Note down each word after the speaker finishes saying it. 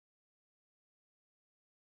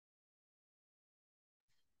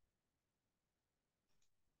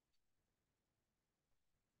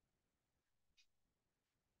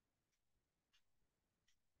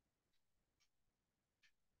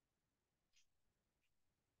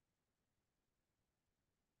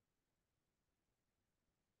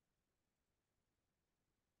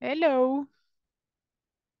Hello.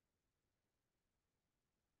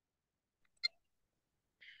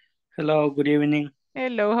 Hello, good evening.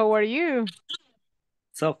 Hello, how are you?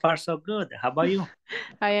 So far, so good. How about you?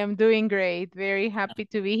 I am doing great. Very happy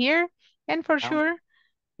to be here. And for Um, sure,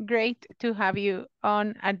 great to have you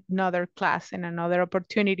on another class and another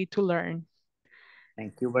opportunity to learn.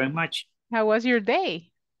 Thank you very much. How was your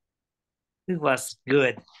day? It was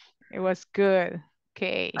good. It was good.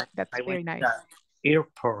 Okay, that's I went very to nice. the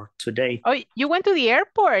airport today. Oh, you went to the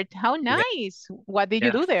airport. How Yeah, nice. What did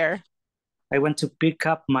you yeah. do there? I went to pick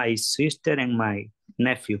up my sister and my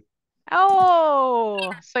nephew.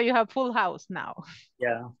 Oh, so you have full house now.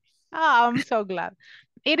 Yeah, Oh, I'm so glad.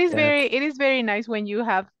 yeah, It is very nice when you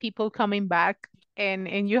have people coming back and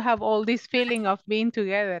you have all this feeling of being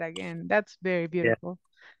together again. That's very yeah. beautiful.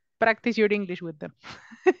 Practice your English with them.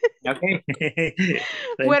 Okay.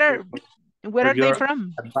 Thank Where you are where for are they your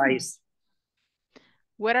from? advice.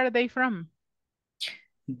 Where are they from?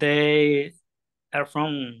 They are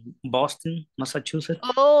from Boston, Massachusetts.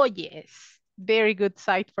 Oh, yes. Very good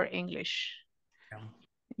site for English. Yeah.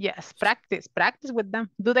 Yes, practice with them.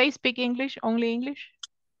 Do they speak English, only English?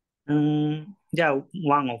 Yeah,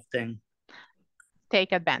 one of them.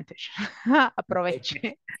 Take advantage.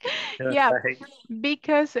 Aproveche. Yeah, Right.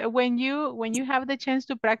 because when you have the chance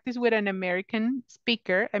to practice with an American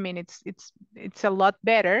speaker, I mean it's a lot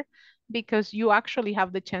better because you actually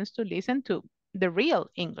have the chance to listen to the real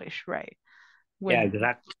English, right? Yeah, When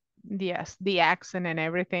exactly. yes, the accent and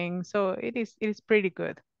everything. So it is pretty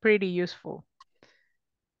good, pretty useful.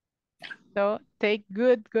 So take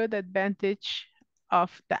good advantage of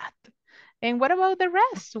that. And what about the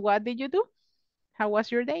rest? What did you do? How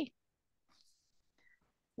was your day?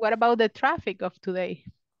 What about the traffic of today?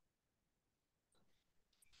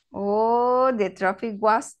 Oh, the traffic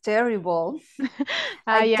was terrible.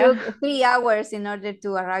 Ah, I yeah. took 3 hours in order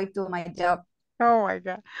to arrive to my job. Oh my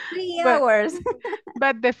God. Three But hours.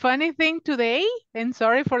 But the funny thing today, and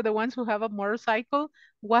sorry for the ones who have a motorcycle,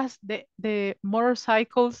 was the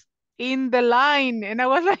motorcycles in the line. And I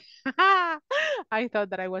was like, I thought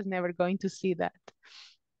that I was never going to see that.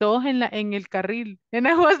 Todos en el carril. And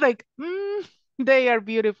I was like, they are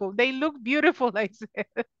beautiful. They look beautiful, I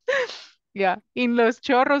said. Yeah, in Los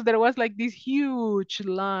Chorros, there was like this huge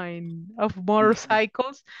line of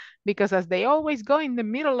motorcycles because as they always go in the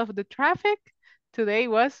middle of the traffic, today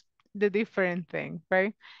was the different thing,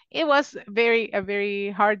 right? It was a very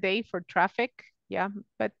hard day for traffic, yeah,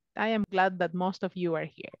 but I am glad that most of you are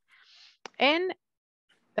here and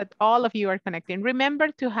that all of you are connecting. Remember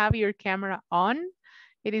to have your camera on.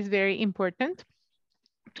 It is very important.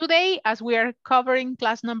 Today, as we are covering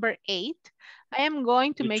class number 8, I am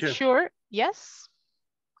going to make Teacher, sure, yes.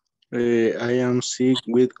 I am sick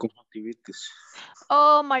with conjunctivitis.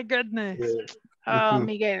 Oh my goodness. Oh, Mhm.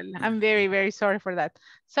 Miguel, I'm very, very sorry for that.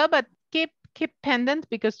 So, but keep pendant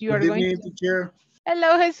because you Good are going evening, to. teacher.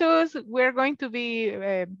 Hello, Jesus. We're going to be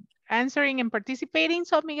answering and participating.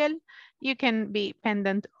 So, Miguel, you can be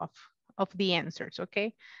pendant of the answers,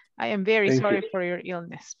 okay? I am very Thank you. sorry for your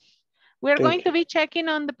illness. We're going Thank to you. be checking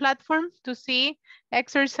on the platform to see the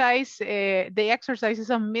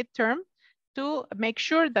exercises on midterm to make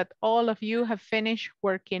sure that all of you have finished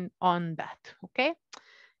working on that, okay?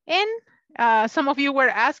 And some of you were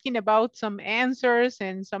asking about some answers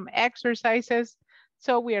and some exercises.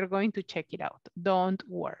 So we are going to check it out. Don't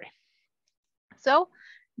worry. So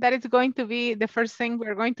that is going to be the first thing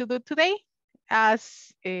we're going to do today,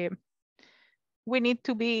 as we need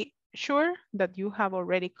to be sure that you have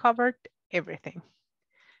already covered everything.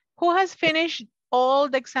 Who has finished all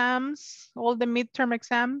the exams, all the midterm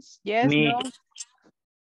exams? Yes, Me, no,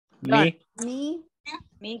 done. me, Me,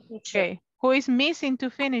 Me, teacher. Okay. Who is missing to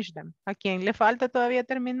finish them? ¿A quién le falta todavía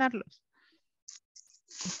terminarlos?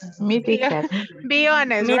 Me, Be, teacher. be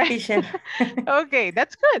honest, Me, right? teacher. Okay,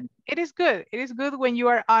 that's good. It is good. It is good when you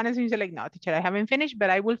are honest and you say like, no, teacher, I haven't finished, but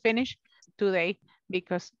I will finish today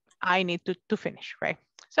because I need to finish, right?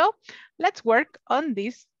 So let's work on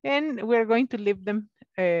this and we're going to leave them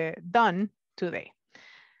done today.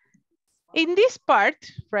 In this part,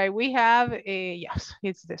 right, we have, yes,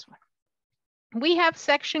 it's this one. We have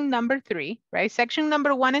section number 3, right? Section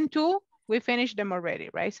number 1 and 2, we finished them already,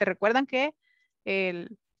 right? ¿Se recuerdan que el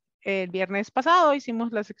viernes pasado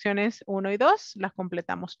hicimos las secciones 1 y 2, las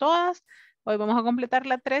completamos todas. Hoy vamos a completar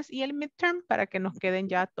la 3 y el midterm para que nos queden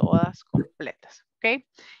ya todas completas, ¿ok?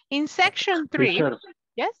 In section 3, Teacher,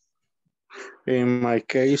 yes? in my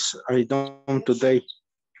case, I done today.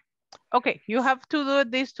 Okay, you have to do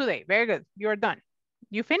this today. Very good. You're done.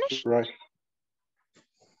 You finished? Right.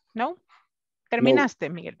 No? ¿Terminaste,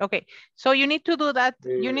 Miguel? Okay. So you need to do that.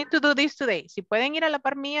 You need to do this today. Si pueden ir a la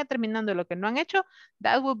par mía terminando lo que no han hecho,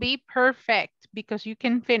 that will be perfect because you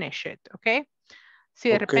can finish it, okay? Si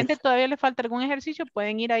de repente todavía le falta algún ejercicio,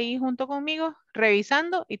 pueden ir ahí junto conmigo,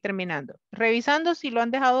 revisando y terminando. Revisando si lo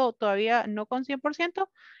han dejado todavía no con 100%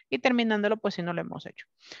 y terminándolo pues si no lo hemos hecho.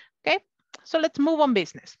 Okay, so let's move on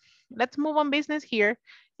business. Let's move on business here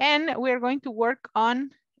and we're going to work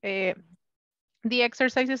on the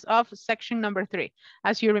exercises of section number 3.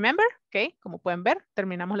 As you remember, okay, como pueden ver,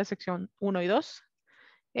 terminamos la sección 1 y 2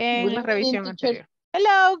 en la revisión anterior.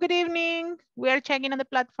 Hello, good evening. We are checking on the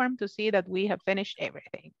platform to see that we have finished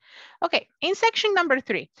everything. Okay, in section number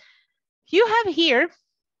 3, you have here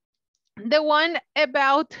the one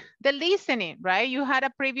about the listening, right? You had a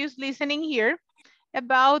previous listening here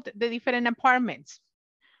about the different apartments.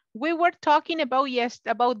 We were talking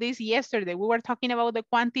about this yesterday. We were talking about the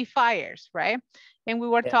quantifiers, right? And we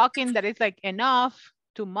were talking that it's like enough,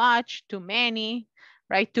 too much, too many,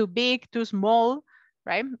 right? Too big, too small.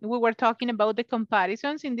 Right? We were talking about the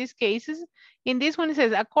comparisons in these cases. In this one, it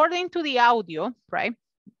says, according to the audio, right?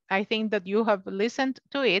 I think that you have listened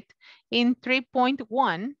to it in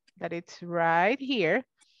 3.1, that it's right here,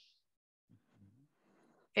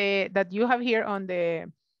 that you have here on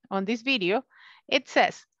this video. It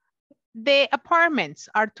says, the apartments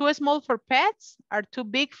are too small for pets, are too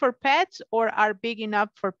big for pets, or are big enough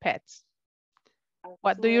for pets?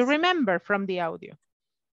 What do you remember from the audio?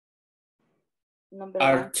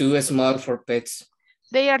 Are too small for pets.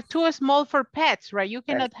 They are too small for pets, right? You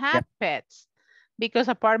cannot have pets because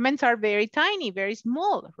apartments are very tiny, very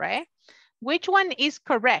small, right? Which one is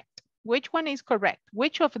correct? Which one is correct?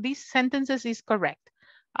 Which of these sentences is correct?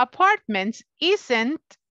 Apartments isn't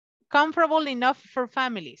comfortable enough for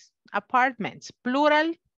families. Apartments,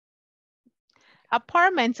 plural.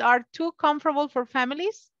 Apartments are too comfortable for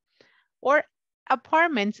families, or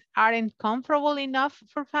apartments aren't comfortable enough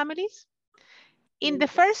for families? In the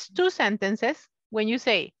first two sentences, when you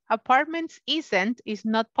say apartments isn't, is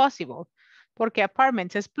not possible, porque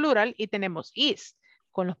apartments es plural y tenemos is.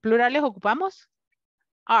 Con los plurales ocupamos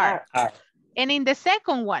are. And in the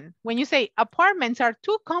second one, when you say apartments are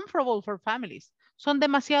too comfortable for families, son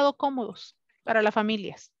demasiado cómodos para las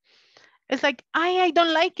familias. It's like, I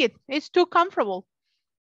don't like it. It's too comfortable.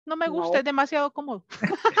 No me gusta, es demasiado cómodo.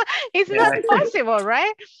 It's not possible,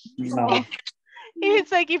 right? No.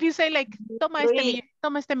 It's like if you say like, toma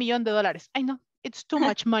este millón de dólares. I know, it's too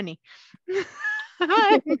much money.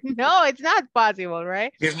 No, it's not possible,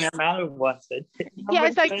 right? Give me another one. Yeah,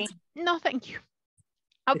 it's like, no, thank you.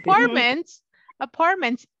 Apartments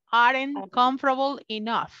aren't comfortable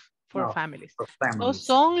enough for families. No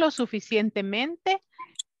son lo suficientemente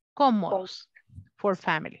cómodos for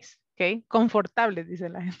families. Okay, confortables, dice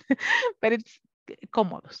la gente. But it's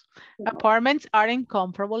cómodos. Apartments aren't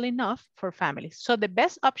comfortable enough for families. So the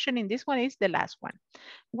best option in this one is the last one.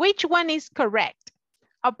 Which one is correct?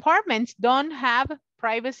 Apartments don't have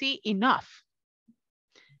privacy enough.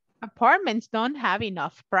 Apartments don't have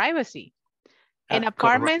enough privacy. And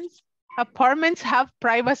apartments have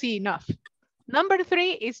privacy enough. Number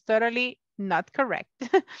 3 is totally not correct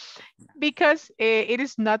because it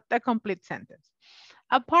is not a complete sentence.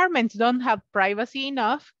 Apartments don't have privacy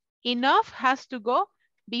enough. Enough has to go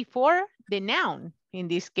before the noun in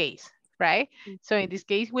this case, right? So in this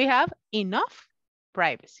case, we have enough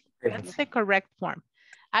privacy. That's the correct form.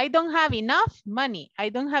 I don't have enough money. I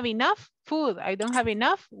don't have enough food. I don't have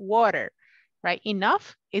enough water, right?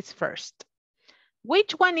 Enough is first.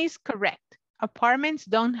 Which one is correct? Apartments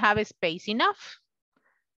don't have space enough.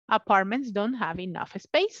 Apartments don't have enough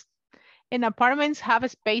space. And apartments have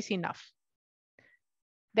space enough.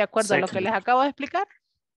 De acuerdo a lo que les acabo de explicar.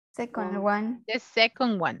 Second one. The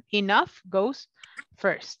second one, enough goes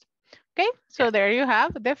first. Okay, so there you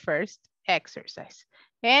have the first exercise.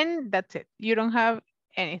 And that's it. You don't have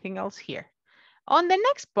anything else here. On the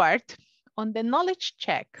next part, on the knowledge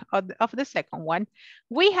check of the second one,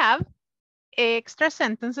 we have extra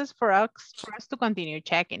sentences for us to continue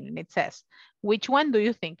checking. And it says, which one do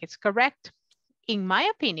you think is correct? In my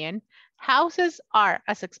opinion, houses are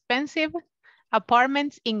as expensive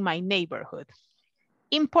apartments in my neighborhood.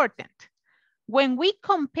 Important. When we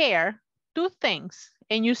compare two things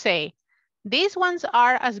and you say, these ones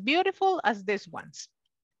are as beautiful as these ones,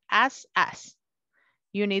 as,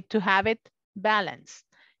 you need to have it balanced.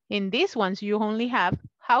 In these ones, you only have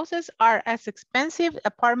houses are as expensive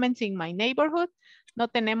apartments in my neighborhood. No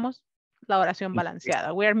tenemos la oración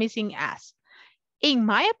balanceada. We are missing as. In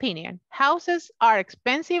my opinion, houses are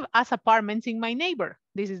expensive as apartments in my neighbor.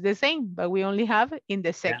 This is the same, but we only have in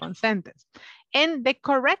the second sentence. And the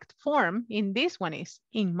correct form in this one is,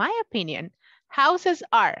 in my opinion, Houses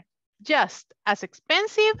are just as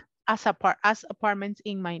expensive as apartments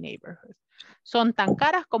in my neighborhood. Son tan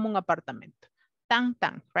caras como un apartamento. Tan,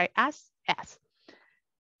 right? As.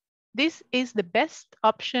 This is the best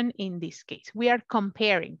option in this case. We are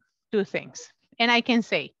comparing two things. And I can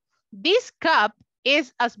say, this cup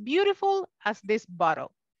is as beautiful as this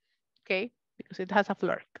bottle, okay? Because it has a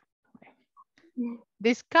flirt.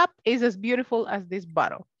 This cup is as beautiful as this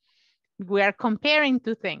bottle. We are comparing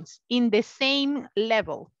two things in the same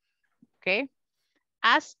level, okay?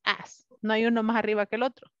 As. No hay uno más arriba que el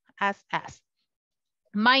otro. As.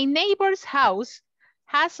 My neighbor's house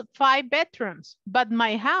has 5 bedrooms, but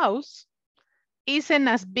my house isn't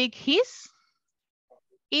as big his,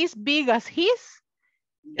 is big as his,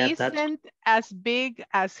 Yeah, isn't as big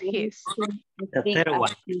as his. the third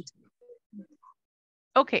one.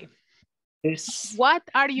 Okay, Is what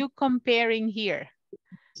are you comparing here?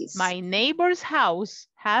 My neighbor's house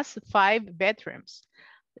has 5 bedrooms.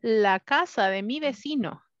 La casa de mi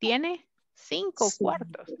vecino tiene 5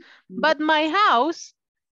 cuartos, but my house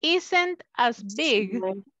isn't as big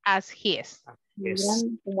as his. yes.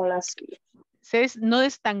 Says, no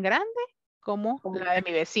es tan grande como la de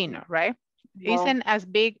mi vecino, right? Isn't as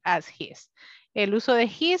big as his. El uso de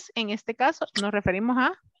his en este caso nos referimos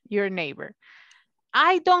a your neighbor.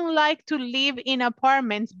 I don't like to live in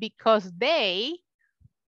apartments because they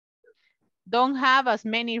don't have as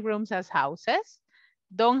many rooms as houses,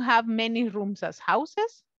 don't have many rooms as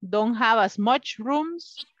houses, don't have as much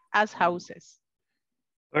rooms as houses.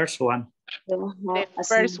 First one. The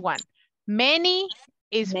first one. Many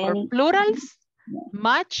is for plurals,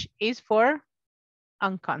 much is for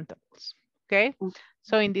uncountables, okay?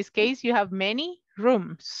 So in this case, you have many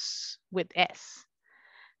rooms with S.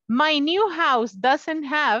 My new house doesn't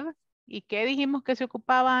have, ¿y qué dijimos que se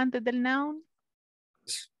ocupaba antes del noun?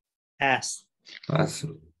 As.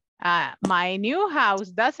 My new house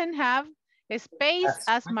doesn't have a space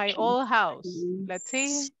as my old house. Let's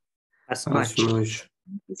see. As much.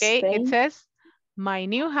 Okay, it says, my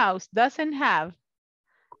new house doesn't have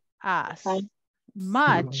as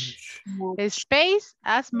much space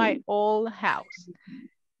as my old house.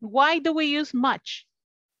 Why do we use much?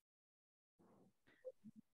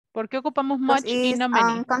 ¿Por qué ocupamos much y no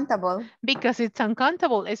many? Uncountable. Because it's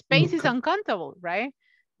uncountable. Space is uncountable, right?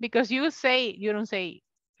 Because you don't say,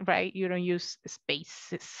 right? You don't use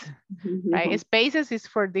spaces, right? Spaces is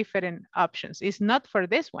for different options. It's not for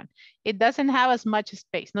this one. It doesn't have as much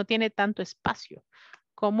space. No tiene tanto espacio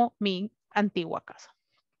como mi antigua casa.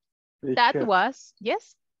 That was,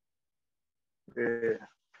 yes?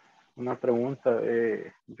 Una pregunta.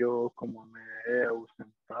 Yo como me he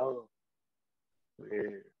ausentado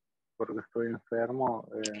porque estoy enfermo,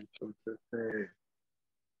 entonces,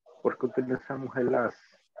 ¿por qué utilizamos el as?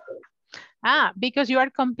 Because you are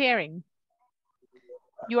comparing.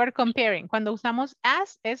 You are comparing. Cuando usamos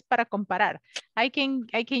as es para comparar. I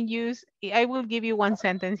will give you one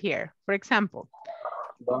sentence here. For example.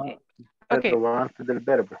 Okay. Antes del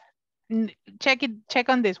verbo. Check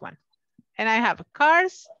on this one. And I have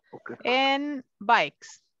cars and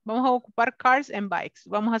bikes. Vamos a ocupar cars and bikes.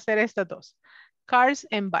 Vamos a hacer estas dos. Cars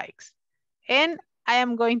and bikes. And I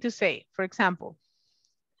am going to say, for example,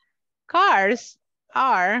 cars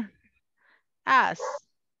are as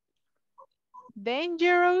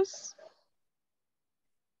dangerous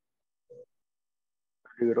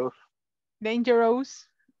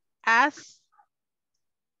as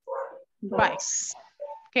bikes.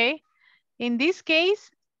 Okay. In this case,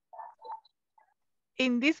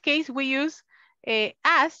 we use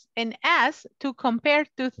as and as to compare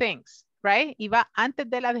two things, right? Y va antes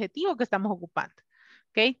del adjetivo que estamos ocupando.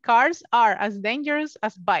 Okay, cars are as dangerous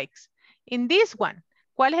as bikes. In this one,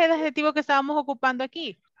 ¿cuál es el adjetivo que estábamos ocupando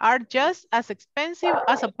aquí? Are just as expensive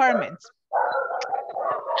as apartments.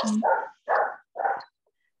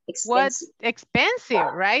 What's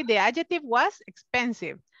expensive, right? The adjective was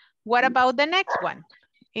expensive. What about the next one?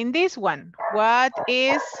 In this one, what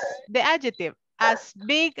is the adjective? As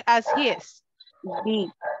big as his.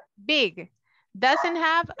 Big. Doesn't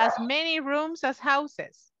have as many rooms as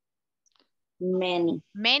houses.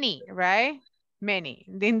 Many, right? Many.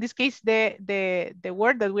 In this case, the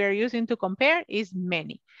word that we are using to compare is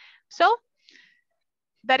many. So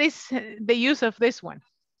that is the use of this one,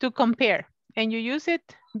 to compare. And you use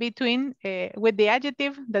it between with the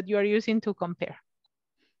adjective that you are using to compare.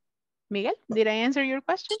 Miguel, did I answer your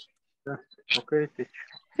question? Okay, teacher.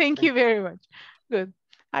 Thank you very much. Good.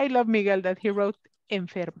 I love Miguel that he wrote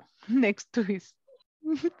enfermo next to his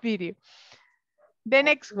video. The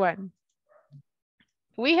next one.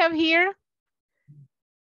 We have here,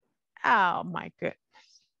 oh my goodness.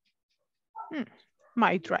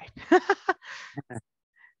 might drive.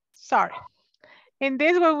 Sorry. In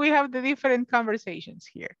this one, we have the different conversations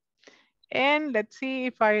here. And let's see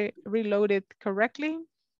if I reload it correctly.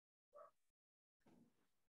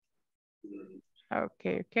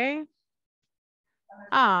 Okay, okay.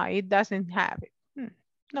 Ah, it doesn't have it.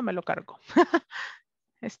 No me lo cargo.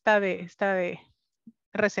 Está de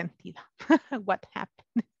resentida. What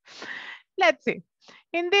happened? Let's see.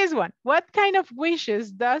 In this one, what kind of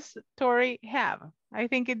wishes does Tori have? I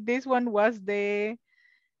think this one was the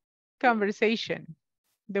conversation,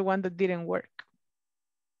 the one that didn't work.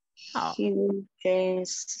 Oh. He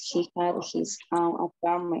wishes he had his own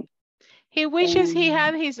apartment. He wishes he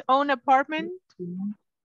had his own apartment.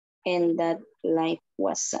 And that life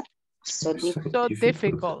was so difficult. So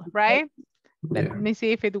difficult, right? Yeah. Let me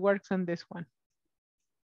see if it works on this one.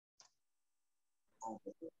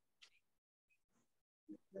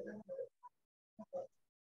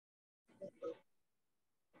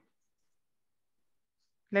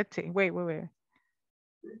 Let's see. Wait.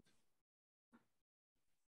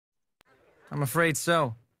 I'm afraid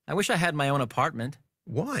so. I wish I had my own apartment.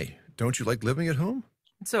 Why? Don't you like living at home?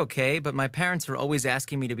 It's okay, but my parents are always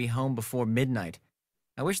asking me to be home before midnight.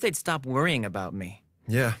 I wish they'd stop worrying about me.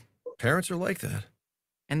 Yeah, parents are like that.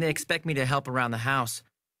 And they expect me to help around the house.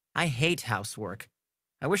 I hate housework.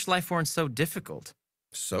 I wish life weren't so difficult.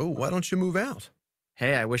 So why don't you move out?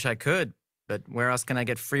 Hey, I wish I could, but where else can I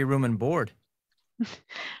get free room and board?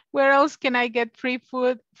 Where else can I get free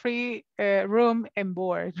food, free room and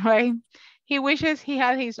board, right? He wishes he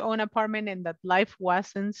had his own apartment and that life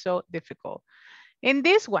wasn't so difficult. In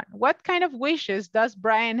this one, what kind of wishes does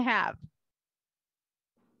Brian have?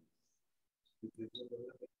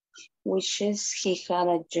 Wishes he had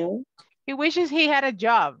a job. He wishes he had a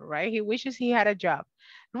job, right? He wishes he had a job.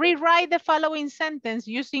 Rewrite the following sentence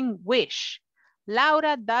using wish.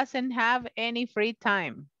 Laura doesn't have any free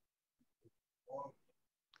time.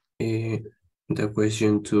 The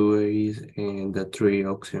question 2 is the 3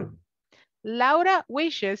 option. Laura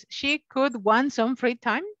wishes she could want some free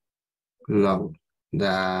time. No,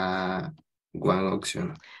 the 1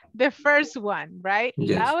 option. The first one, right?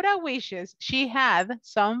 Yes. Laura wishes she had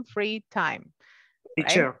some free time. Right?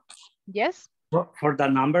 Teacher, Yes? for the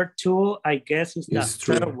number 2, I guess it's the It's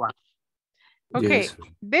true. third one. Okay, Yes.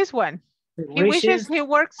 this one. He wishes he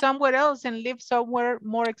worked somewhere else and lived somewhere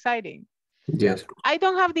more exciting. Yes. I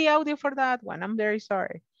don't have the audio for that one. I'm very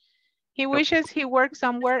sorry. He wishes he worked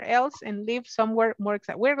somewhere else and lived somewhere more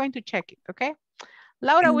exciting. We're going to check it, okay?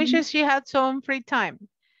 Laura wishes she had some free time.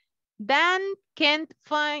 Dan can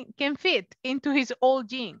fit into his old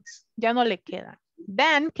jeans. Ya no le queda.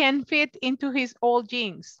 Dan can fit into his old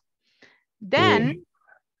jeans. Dan.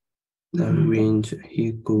 The range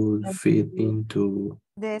he could fit into.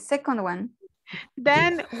 The second one.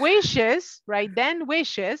 Dan wishes, right? Dan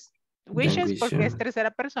wishes porque es wishes.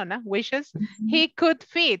 tercera persona, wishes he could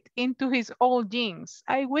fit into his old jeans.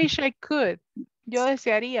 I wish I could. Yo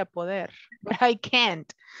desearía poder, but I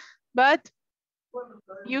can't. But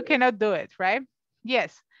you cannot do it, right?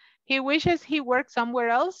 Yes. He wishes he worked somewhere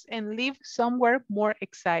else and lived somewhere more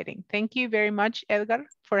exciting. Thank you very much, Edgar,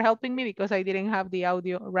 for helping me because I didn't have the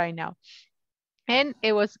audio right now. And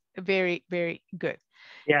it was very, very good.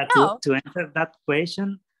 Yeah, Now, to answer that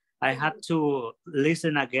question, I had to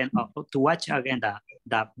listen again, to watch again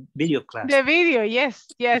the video class. The video, yes,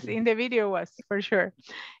 in the video was for sure.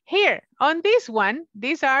 Here, on this one,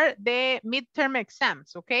 these are the midterm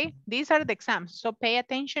exams, okay? These are the exams, so pay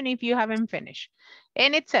attention if you haven't finished.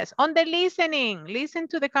 And it says, on the listening, listen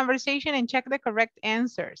to the conversation and check the correct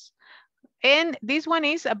answers. And this one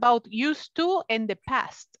is about used to and the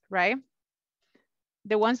past, right?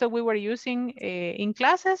 The ones that we were using in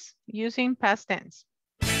classes, using past tense.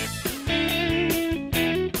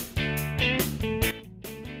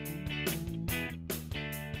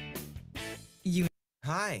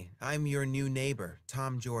 Hi, I'm your new neighbor,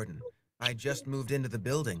 Tom Jordan. I just moved into the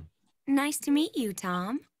building. Nice to meet you,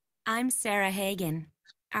 Tom. I'm Sarah Hagen.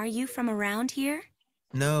 Are you from around here?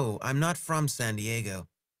 No, I'm not from San Diego.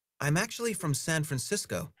 I'm actually from San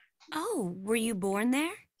Francisco. Oh, were you born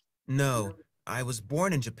there? No, I was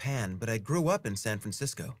born in Japan, but I grew up in San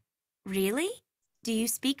Francisco. Really? Do you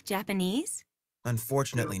speak Japanese?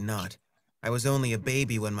 Unfortunately not. I was only a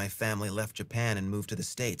baby when my family left Japan and moved to the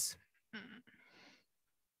States.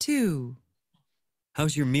 2.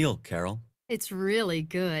 How's your meal, Carol? It's really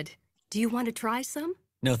good. Do you want to try some?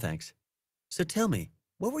 No, thanks. So tell me,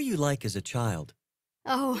 what were you like as a child?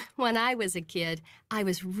 Oh, when I was a kid, I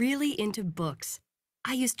was really into books.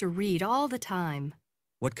 I used to read all the time.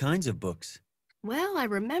 What kinds of books? Well, I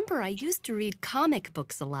remember I used to read comic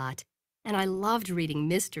books a lot, and I loved reading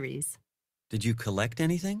mysteries. Did you collect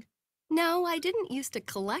anything? No, I didn't used to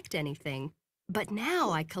collect anything, but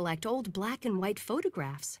now I collect old black and white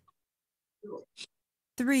photographs.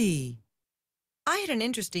 3. I had an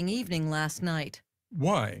interesting evening last night.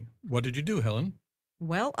 Why? What did you do, Helen?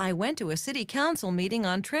 Well, I went to a city council meeting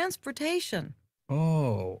on transportation.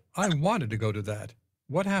 Oh, I wanted to go to that.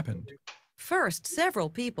 What happened? First, several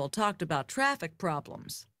people talked about traffic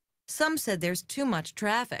problems. Some said there's too much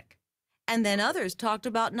traffic. And then others talked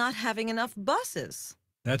about not having enough buses.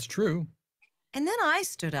 That's true. And then I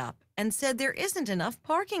stood up and said there isn't enough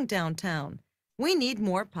parking downtown. We need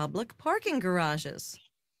more public parking garages.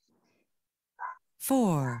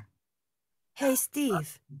 4. Hey,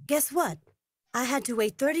 Steve, guess what? I had to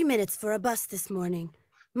wait 30 minutes for a bus this morning.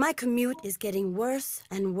 My commute is getting worse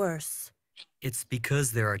and worse. It's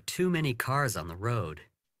because there are too many cars on the road.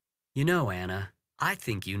 You know, Anna, I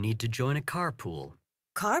think you need to join a carpool.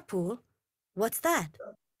 Carpool? What's that?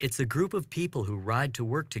 It's a group of people who ride to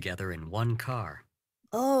work together in one car.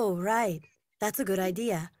 Oh, right. That's a good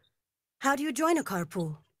idea. How do you join a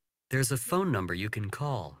carpool? There's a phone number you can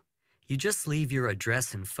call. You just leave your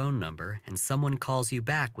address and phone number, and someone calls you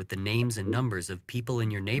back with the names and numbers of people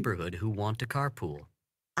in your neighborhood who want to carpool.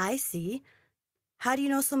 I see. How do you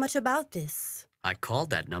know so much about this? I called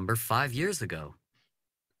that number 5 years ago.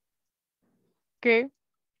 Okay.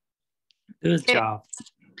 Good job.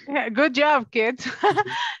 Yeah, good job, kids.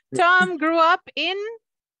 Tom grew up in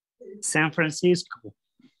San Francisco.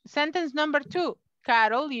 sentence number 2.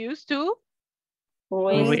 Carol used to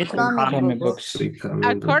Read comic books.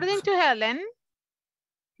 according to Helen.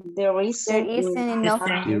 There isn't enough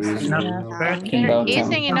There isn't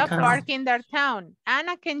enough parking in their town.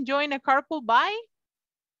 Anna can join a carpool by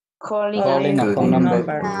calling a phone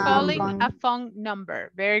number. calling a phone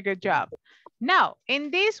number. Very good job. Now,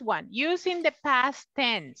 in this one, using the past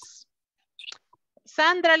tense.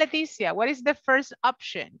 Sandra Leticia, what is the first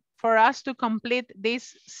option for us to complete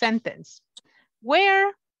this sentence?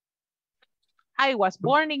 Where I was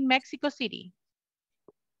born in Mexico City.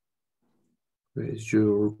 Where's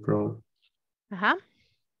you from?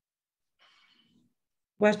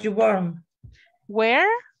 Was you born? Where?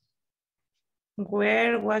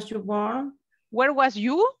 Where was you born? Where was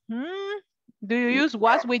you? Do you use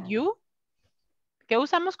was with you? ¿Qué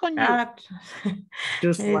usamos con you?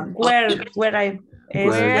 Where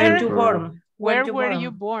you born? Where were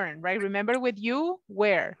you born, right? Remember with you,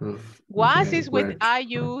 where? Was is with I,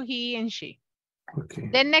 you, he, and she. Okay.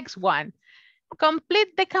 The next one.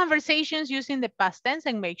 Complete the conversations using the past tense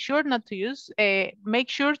and make sure to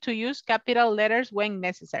use capital letters when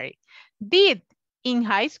necessary. Did in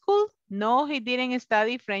high school? No, he didn't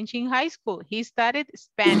study French in high school. He studied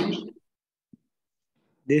Spanish.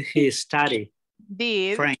 Did he study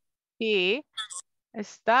Did French? he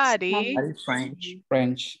study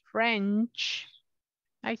French. French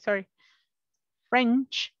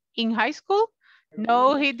in high school?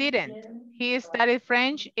 No, he didn't. He studied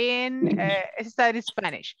French studied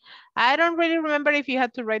Spanish. I don't really remember if you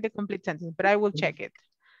had to write the complete sentence, but I will check it.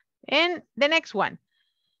 And the next one.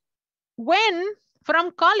 When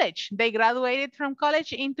from college, they graduated from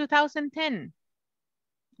college in 2010.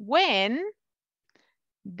 When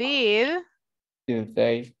did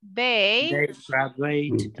they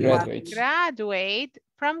graduate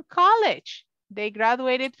from college? They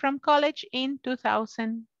graduated from college in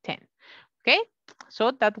 2010. Okay, so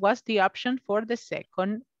that was the option for the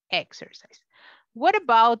second exercise. What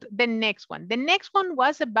about the next one? The next one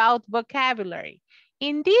was about vocabulary.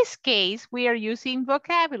 In this case, we are using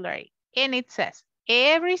vocabulary, and it says,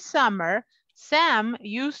 every summer, Sam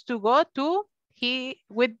used to go to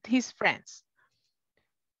with his friends.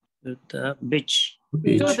 To the beach.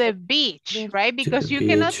 To the beach, right? Because you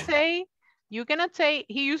cannot say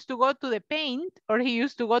he used to go to the paint or he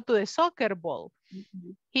used to go to the soccer ball.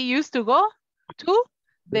 He used to go to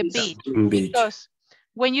the beach. Because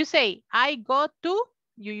when you say I go to,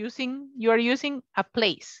 you are using a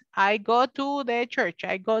place. I go to the church.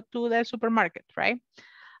 I go to the supermarket, right?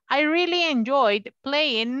 I really enjoyed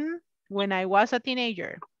playing when I was a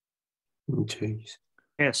teenager.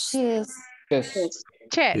 Chess.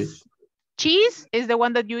 Chess. Cheese is the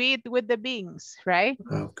one that you eat with the beans, right?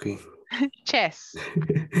 Okay. Chess.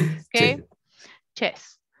 Okay.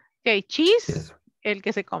 Chess. Okay. Cheese. El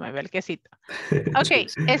que se come, el quesito. Okay.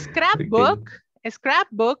 Scrapbook.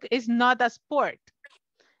 Scrapbook is not a sport.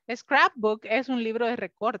 Scrapbook es un libro de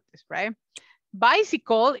recortes, right?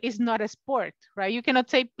 Bicycle is not a sport, right? You cannot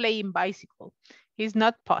say playing bicycle. It's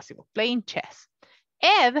not possible. Playing chess.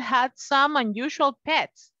 Ed had some unusual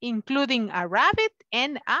pets, including a rabbit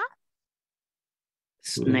and a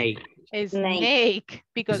snake. A snake,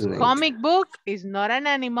 because comic book is not an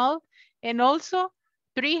animal And also,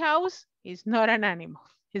 treehouse is not an animal,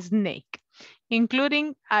 it's snake,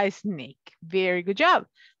 including a snake. Very good job.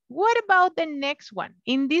 What about the next one?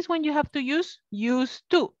 In this one, you have to use used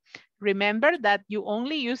to. Remember that you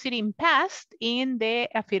only use it in past in the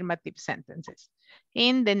affirmative sentences.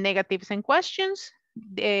 In the negatives and questions,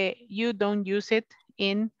 you don't use it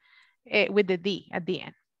in with the D at the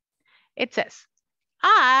end. It says,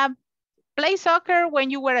 play soccer when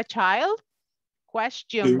you were a child?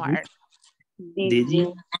 Question mark. Did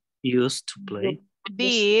you used to play?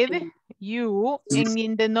 Did you, and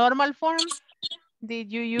in the normal form,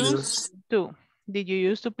 did you use to? Did you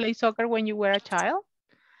used to play soccer when you were a child?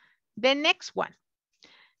 The next one.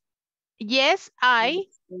 Yes, I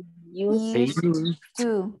used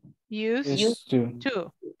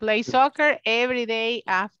to play soccer every day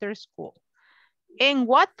after school. And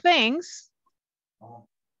what things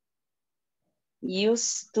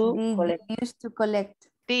used to collect?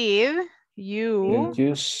 Did you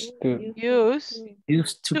used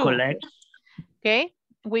to collect? Okay,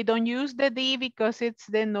 we don't use the D because it's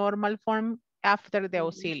the normal form after the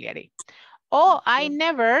auxiliary. Oh, I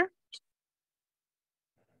never,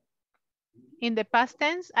 in the past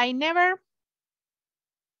tense, I never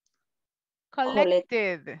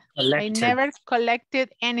collected. I never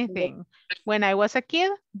collected anything when I was a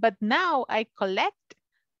kid, but now I collect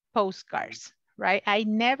postcards, right? I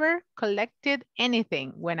never collected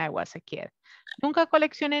anything when I was a kid. Nunca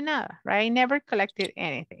coleccioné nada, right? I never collected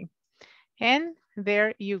anything. And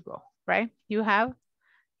there you go, right? You have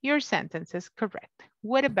your sentences correct.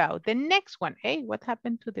 What about the next one? Hey, what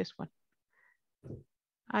happened to this one?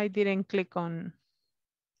 I didn't click on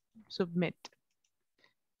submit.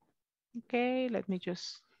 Okay, let me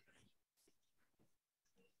just.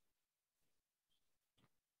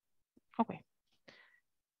 Okay.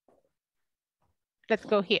 Let's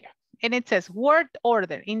go here. And it says word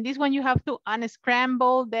order. In this one, you have to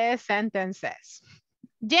unscramble the sentences.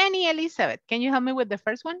 Jenny Elizabeth, can you help me with the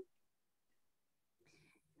first one?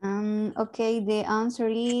 Okay, the answer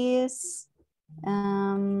is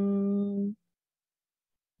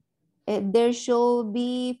there should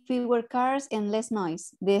be fewer cars and less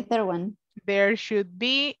noise. The third one. There should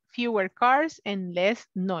be fewer cars and less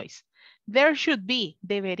noise. There should be,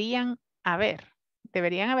 deberían haber.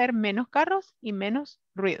 Deberían haber menos carros y menos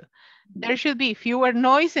ruido. There should be fewer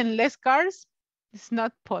noise and less cars. It's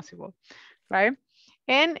not possible, right?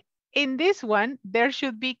 And in this one, there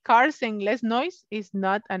should be cars and less noise is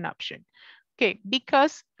not an option. Okay,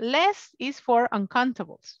 because less is for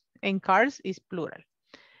uncountables and cars is plural.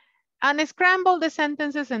 Unscramble the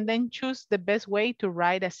sentences and then choose the best way to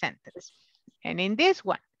write a sentence. And in this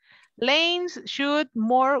one, lanes should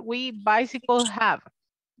more we bicycles have.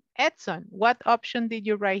 Edson, what option did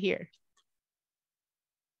you write here?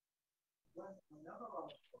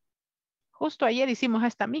 Justo ayer hicimos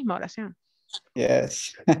esta misma oración.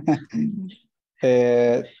 Yes.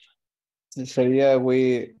 Sería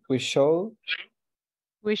we should.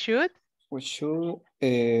 We should. We should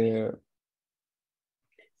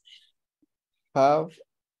have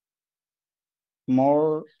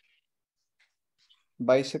more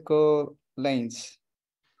bicycle lanes.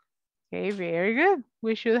 Okay, very good.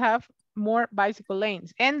 We should have more bicycle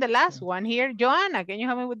lanes. And the last one here, Joanna, can you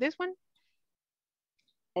help me with this one?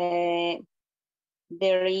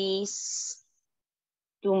 There is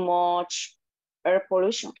too much air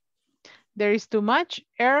pollution. There is too much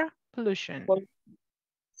air pollution.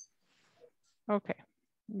 Okay,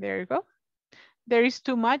 there you go. There is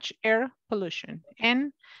too much air pollution.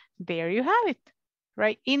 And there you have it,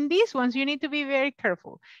 right? In these ones, you need to be very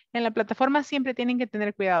careful. En la plataforma siempre tienen que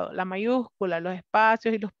tener cuidado. La mayúscula, los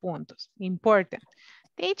espacios y los puntos. Important.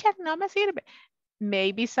 Teacher, no me sirve.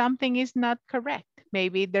 Maybe something is not correct.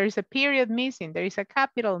 Maybe there's a period missing. There is a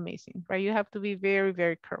capital missing, right? You have to be very,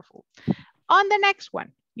 very careful. On the next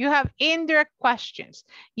one, you have indirect questions.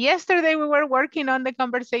 Yesterday, we were working on the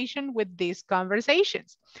conversation with these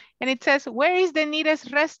conversations. And it says, where is the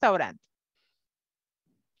nearest restaurant?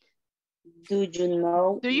 Do you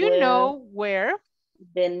know where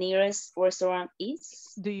the nearest restaurant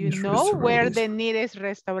is? Do you know where the nearest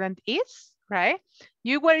restaurant is? Right?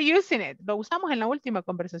 You were using it. Lo usamos en la última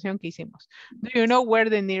conversación que hicimos. Do you know where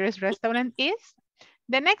the nearest restaurant is?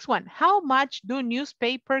 The next one, how much do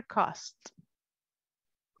newspaper cost?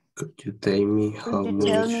 Could you tell me how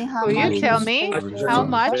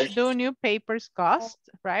much do newspapers cost?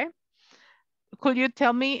 Right? Could you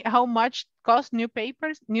tell me how much cost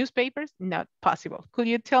newspapers? Not possible. Could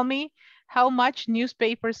you tell me how much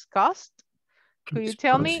newspapers cost? Could you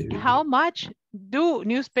tell me how much do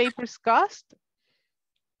newspapers cost?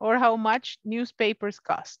 or how much newspapers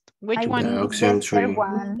cost? Which one? The option 3.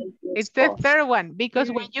 It's the third one,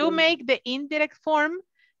 because when you make the indirect form,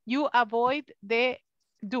 you avoid the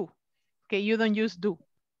do. Okay, you don't use do.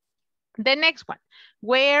 The next one,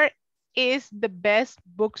 where is the best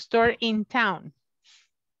bookstore in town?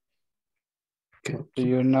 Do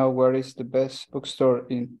you know where is the best bookstore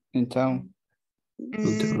in town?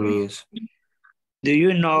 Yes. Do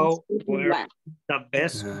you know where the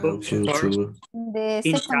best Option bookstore 2. The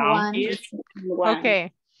in second town one. is?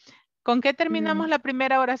 Okay. ¿Con qué terminamos la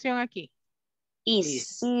primera oración aquí?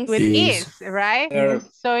 Is. With is, right? There-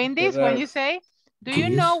 So in this there one are- you say, do you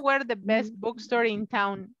know where the best bookstore in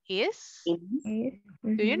town is?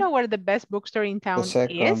 Do you know where the best bookstore in town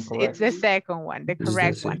second, is? correct. It's the second one, the Is the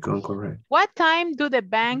correct one. second correct? What time do the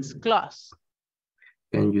banks close?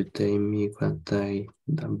 Can you tell me what time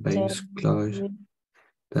the banks close?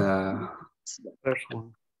 The First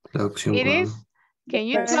one. option It 1. is. Can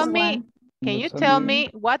you First tell me? one. Can you What tell time- me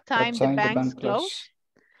what time the banks close?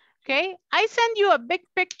 Okay, I sent you a big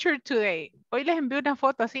picture today. Hoy les envío una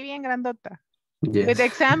foto así bien grandota. Yes. With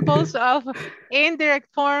examples of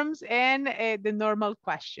indirect forms and the normal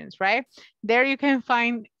questions, right? There you can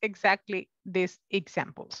find exactly these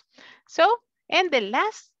examples. So, and the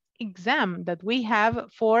last exam that we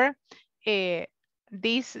have for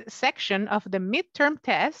this section of the midterm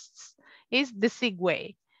tests is the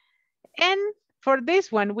segue. And for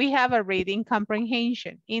this one, we have a reading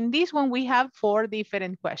comprehension. In this one, we have 4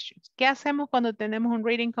 different questions. ¿Qué hacemos cuando tenemos un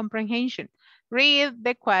reading comprehension? Read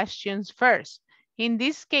the questions first. In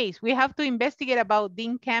this case, we have to investigate about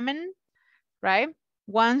Dean Kamen, right?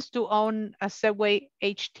 Wants to own a Segway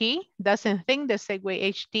HT, doesn't think the Segway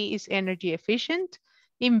HT is energy efficient,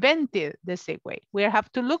 invented the Segway. We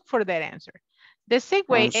have to look for that answer. The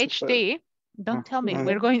Segway HT, don't tell me,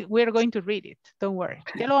 we're going to read it. Don't worry.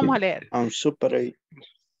 Ya lo vamos a leer. I'm super 8.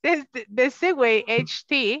 The Segway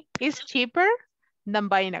HT is cheaper than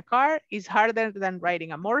buying a car, is harder than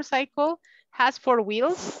riding a motorcycle, has 4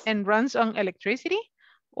 wheels and runs on electricity,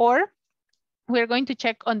 or we're going to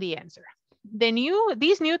check on the answer.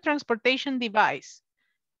 This new transportation device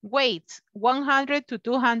weighs 100 to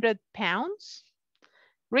 200 pounds,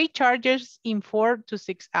 recharges in 4 to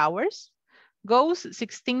 6 hours, goes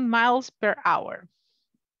 16 miles per hour.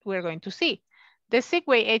 We're going to see. The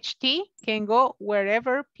Segway HT can go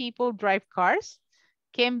wherever people drive cars,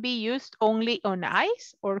 can be used only on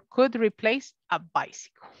ice, or could replace a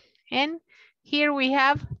bicycle. And here we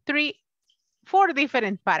have 4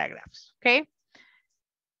 different paragraphs, okay?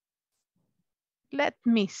 Let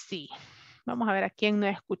me see. Vamos a ver a quién no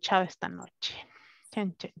he escuchado esta noche.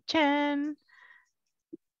 Chan, chan, chan.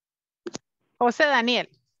 José Daniel,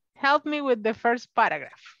 help me with the first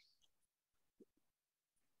paragraph.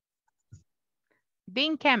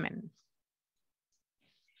 Dean Kamen.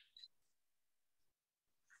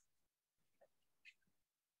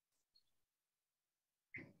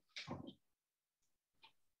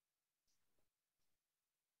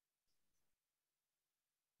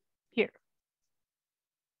 Here.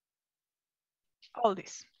 All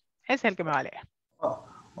this. Es el que me va a leer.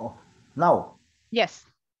 Now, Yes.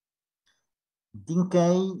 Dean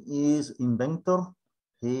Kane is inventor.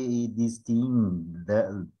 He is team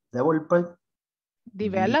developer.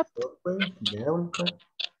 The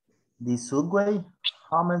subway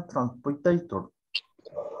human transportator.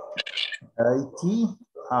 IT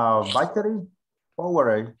battery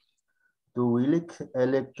powered to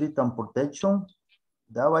electric transportation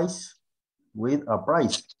device with a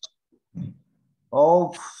price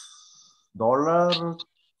of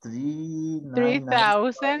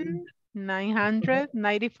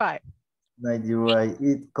 $3,995.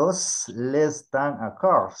 It costs less than a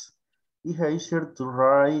car. It's easier to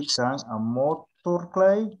ride than a motorcycle.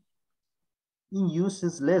 It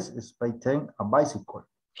uses less space than a bicycle.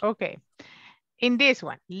 Okay. In this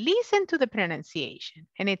one, listen to the pronunciation.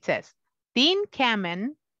 And it says, Dean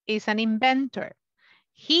Kamen is an inventor.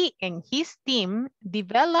 He and his team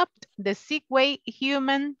developed the Segway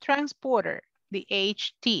Human Transporter, the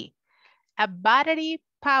HT, a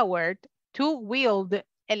battery-powered, two-wheeled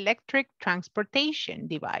electric transportation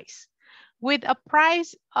device. With a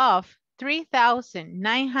price of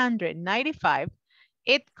 $3,995,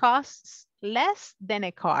 it costs less than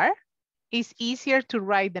a car, is easier to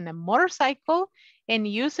ride than a motorcycle, and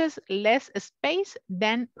uses less space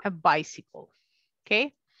than a bicycle.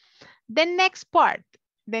 Okay? The next part,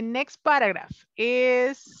 the next paragraph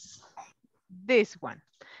is this one.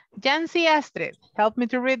 Jancy Astrid, help me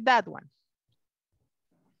to read that one.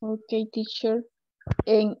 Okay, teacher.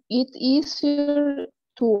 And it's easier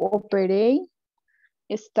to operate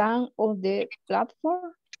stand on the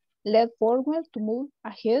platform. Left forward to move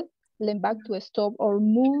ahead, lean back to stop or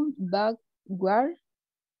move backward,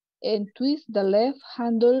 and twist the left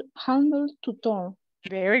handle to turn.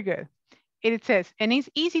 Very good. It says, and it's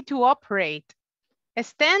easy to operate.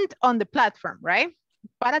 Stand on the platform, right?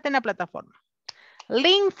 Párate en la plataforma.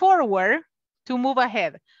 Lean forward to move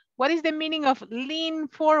ahead. What is the meaning of lean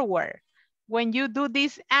forward? When you do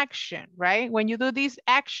this action, right? When you do this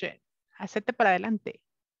action, hacete para adelante.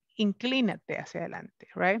 Inclínate hacia adelante,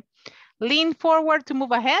 right? Lean forward to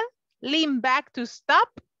move ahead, lean back to stop,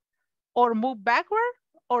 or move backward,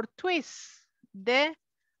 or twist the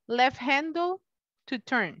left handle to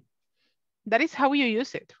turn. That is how you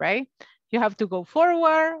use it, right? You have to go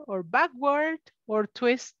forward or backward or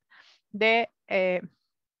twist the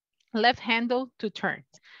left handle to turn.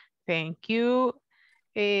 Thank you,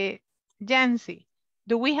 Jancy.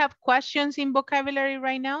 Do we have questions in vocabulary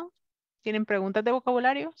right now? ¿Tienen preguntas de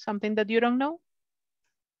vocabulario? Something that you don't know?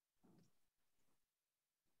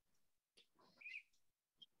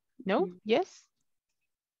 No? Yes?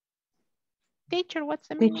 Teacher, what's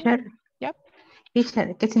the meaning? Teacher. Yep.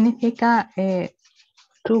 Teacher, ¿qué significa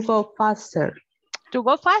to go faster? To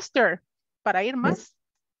go faster, para ir más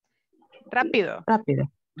rápido. Rápido.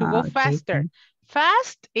 To go faster.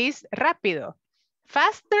 Fast is rápido.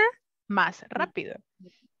 Faster, más rápido.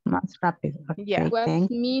 Más rápido. Okay, yeah. What's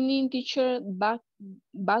meaning, teacher?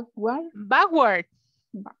 Backward? Backward.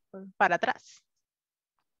 Para atrás.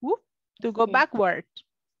 To go backward.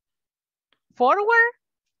 Forward,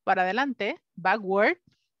 para adelante. Backward,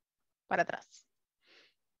 para atrás.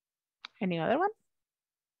 Any other one?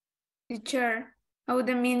 Teacher, how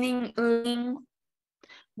the meaning lean?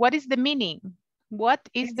 What is the meaning? What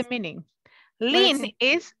is the meaning? Lean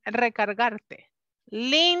is recargarte.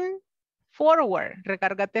 Lean forward,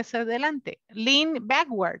 recárgate hacia adelante. Lean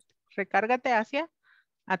backward, recárgate hacia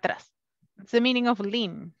atrás. That's the meaning of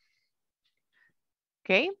lean.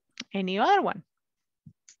 Okay, any other one?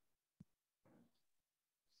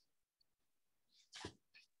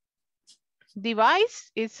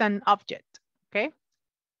 Device is an object, okay?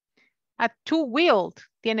 A two-wheeled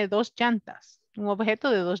tiene dos llantas. Un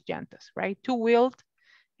objeto de dos llantas, right? Two-wheeled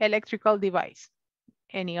electrical device.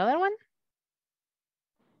 Any other one?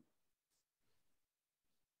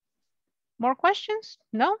 More questions?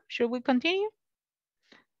 No? Should we continue?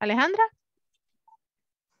 Alejandra?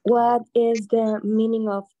 What is the meaning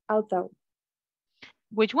of although?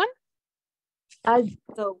 Which one?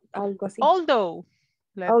 Although, algo así. Although.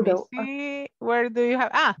 Let me see. Where do you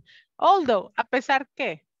have? Although, a pesar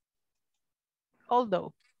que.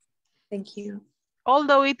 Although. Thank you.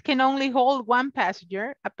 Although it can only hold one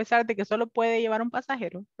passenger, a pesar de que solo puede llevar un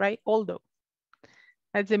pasajero, right? Although.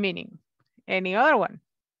 That's the meaning. Any other one?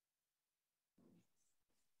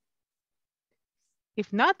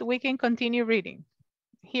 If not, we can continue reading.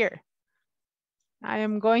 Here. I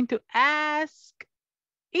am going to ask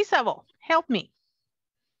Isabel, help me.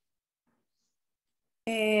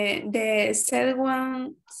 The second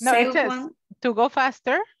one. No, it says to go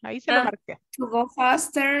faster. Ahí se lo marqué. To go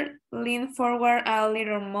faster, lean forward a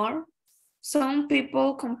little more. Some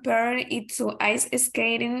people compare it to ice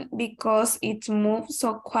skating because it moves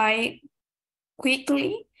so quietly.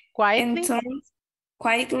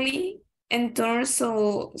 And turns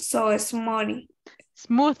so smoothly.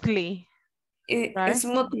 Smoothly. Right?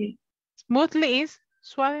 Smoothly. Smoothly is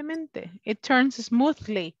suavemente. It turns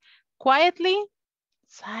smoothly. Quietly,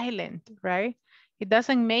 silent, right? It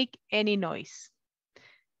doesn't make any noise.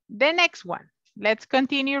 The next one. Let's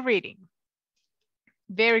continue reading.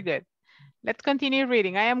 Very good. Let's continue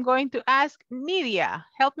reading. I am going to ask Nidia.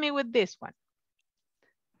 Help me with this one.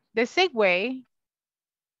 The Segway.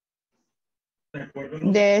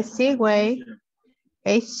 The Segway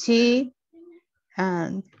HC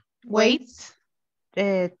and weights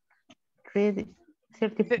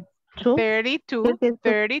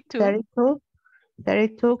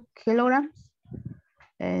 32 kilograms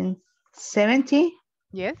and 70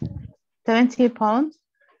 pounds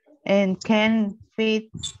and can fit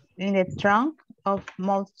in the trunk of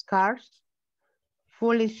most cars,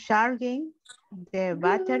 fully charging the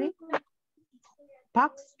battery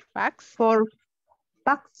packs for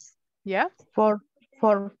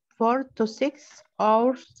 4 to 6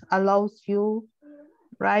 hours allows you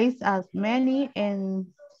ride as many in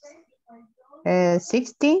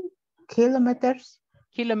 60 kilometers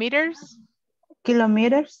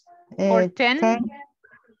or 10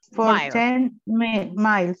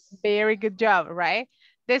 miles. Very good job, right?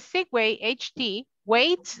 The Segway HT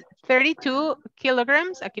weighs 32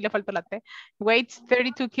 kilograms, aquí le faltó la T, weighs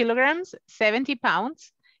 32 kilograms, 70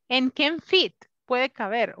 pounds, and can fit, puede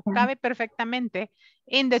caber, o cabe perfectamente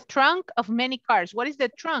In the trunk of many cars. What is the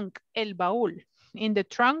trunk? El baúl. In the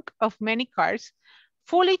trunk of many cars,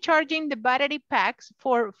 fully charging the battery packs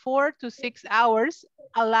for 4 to 6 hours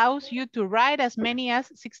allows you to ride as many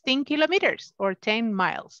as 16 kilometers or 10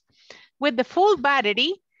 miles. With the full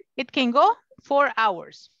battery, it can go 4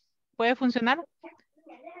 hours. ¿Puede funcionar?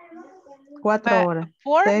 4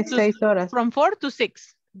 horas. 6 horas. From 4 to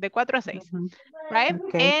 6. De 4 a 6. Right?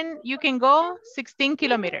 Okay. And you can go 16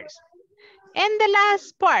 kilometers. And the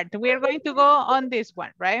last part, we are going to go on this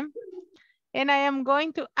one, right? And I am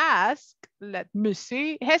going to ask, let me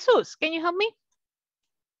see. Jesus, can you help me?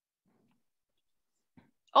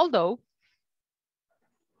 Although,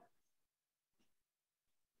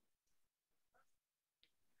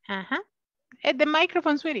 at the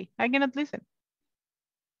microphone, sweetie, I cannot listen.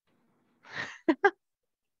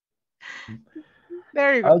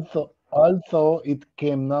 There you go. Also, it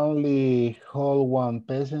can only hold one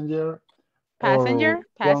passenger. Passenger.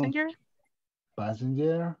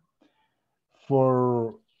 Passenger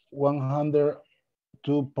for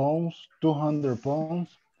 102 pounds, 200 pounds.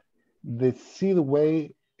 The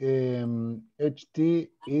Seaway HT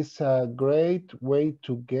is a great way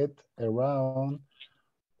to get around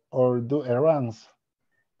or do errands.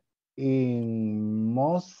 In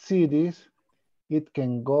most cities, it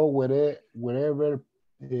can go wherever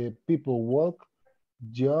people walk,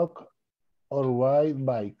 jog, or ride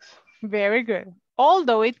bikes. Very good.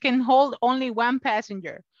 Although it can hold only one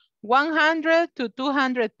passenger, 100 to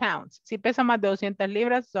 200 pounds. Si pesa más de 200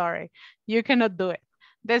 libras, sorry, you cannot do it.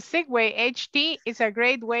 The Segway HT is a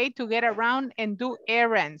great way to get around and do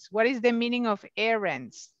errands. What is the meaning of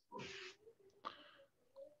errands?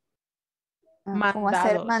 Como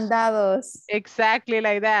hacer mandados. Exactly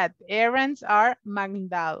like that. Errands are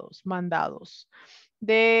mandados.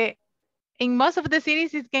 In most of the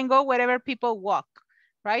cities, it can go wherever people walk,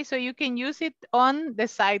 right? So you can use it on the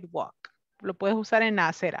sidewalk. Lo puedes usar en la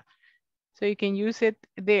acera. So you can use it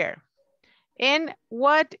there. And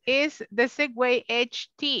what is the Segway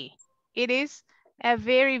HT? It is a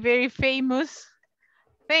very, very famous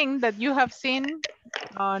thing that you have seen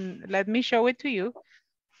on, let me show it to you.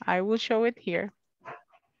 I will show it here.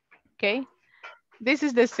 Okay. This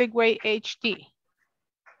is the Segway HT.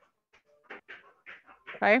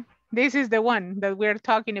 Right? This is the one that we're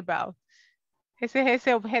talking about. Ese es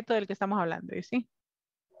ese objeto del que estamos hablando, you see?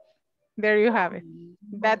 There you have it.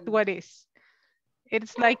 That's what it is.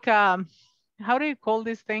 It's like, how do you call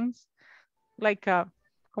these things? Like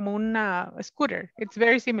como una scooter. It's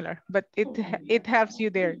very similar, but it helps you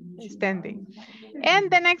there standing. And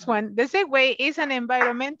the next one, the Segway is an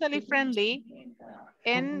environmentally friendly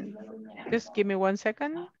and just give me 1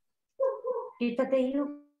 second. There you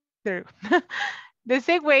go. The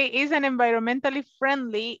Segway is an environmentally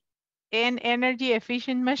friendly and energy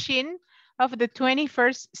efficient machine of the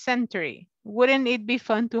 21st century. Wouldn't it be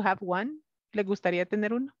fun to have one? ¿Le gustaría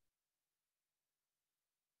tener uno?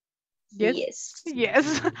 Yes.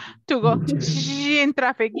 Yes. To go in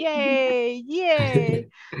traffic. Yay. Yay.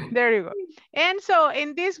 There you go. And so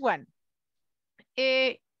in this one,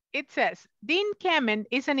 it says, Dean Kamen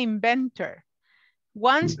is an inventor.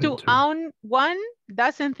 Wants to own one,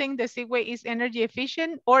 doesn't think the Segway is energy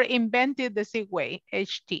efficient, or invented the Segway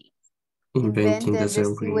HT. Inventing the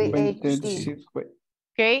Segway HT.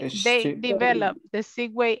 Okay, they developed the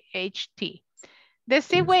Segway HT. The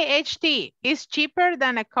Segway HT is cheaper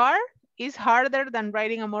than a car, is harder than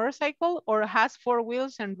riding a motorcycle, or has 4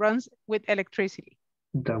 wheels and runs with electricity.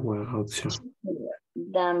 That one option.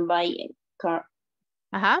 Than buying a car.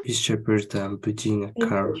 It's cheaper than buying a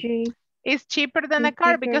car. It's cheaper than a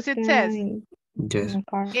car because it says yes.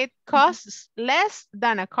 It costs less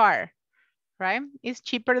than a car, right? It's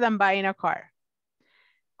cheaper than buying a car.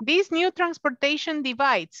 This new transportation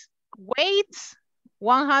device weighs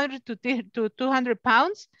 100 to 200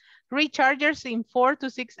 pounds, recharges in 4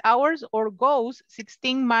 to 6 hours, or goes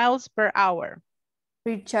 16 miles per hour.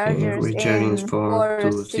 Recharges in 4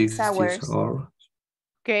 to 6 hours.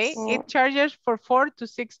 Okay, it charges for 4 to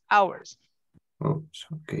 6 hours. Oh,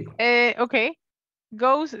 okay. Okay,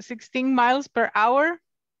 goes 16 miles per hour.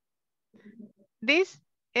 This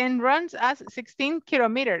and runs as 16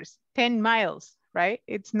 kilometers, 10 miles, right?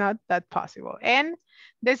 It's not that possible. And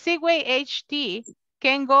the Segway HT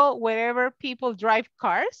can go wherever people drive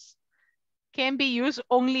cars, can be used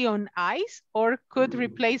only on ice, or could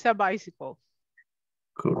replace a bicycle.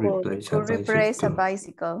 Could replace a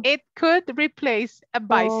bicycle. It could replace a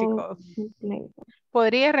bicycle.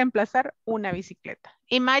 Podría reemplazar una bicicleta.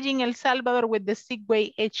 Imagine El Salvador with the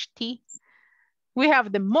Segway HT. We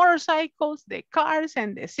have the motorcycles, the cars,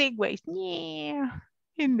 and the Segways. Yeah,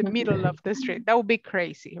 in the middle of the street. That would be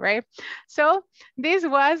crazy, right? So this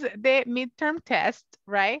was the midterm test,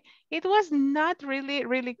 right? It was not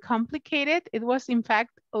really complicated. It was in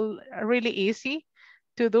fact really easy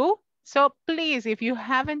to do. So please, if you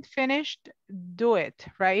haven't finished, do it,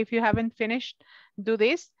 right? If you haven't finished, do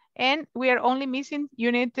this. And we are only missing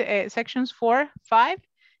unit sections 4, 5,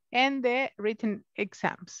 and the written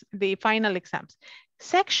exams, the final exams.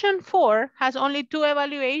 Section 4 has only 2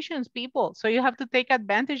 evaluations, people. So you have to take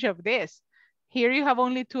advantage of this. Here you have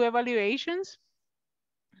only 2 evaluations,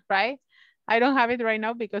 right? I don't have it right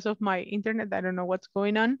now because of my internet. I don't know what's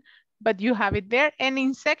going on, but you have it there. And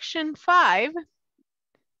in section 5,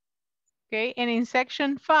 okay, and in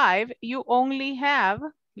section 5, you only have,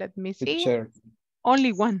 let me see, Teacher.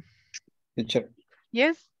 only 1. Teacher.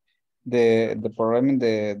 Yes. The programming,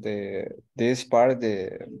 this part,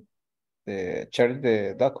 the share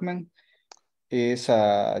the document is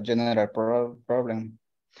a general problem.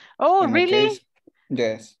 Oh, In really? Case,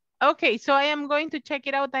 yes. Okay, so I am going to check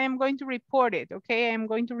it out. I am going to report it, okay? I am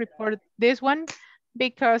going to report this one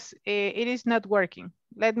because it is not working.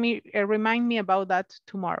 Let me remind me about that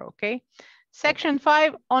tomorrow, okay? Section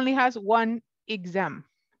 5 only has 1 exam,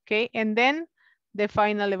 okay? And then the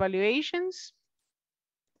final evaluations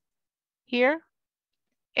here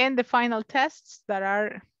and the final tests that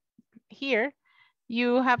are here.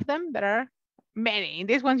 You have them, there are many. In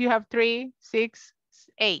this one you have 3, 6,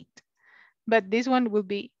 8, but this one will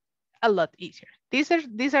be a lot easier. These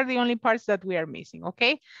are the only parts that we are missing,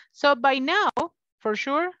 okay? So by now, for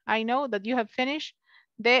sure, I know that you have finished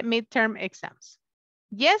the midterm exams.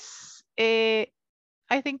 Yes, I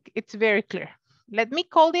think it's very clear. Let me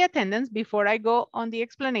call the attendance before I go on the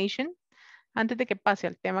explanation. Antes de que pase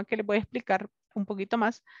al tema que les voy a explicar un poquito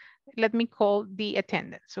más, let me call the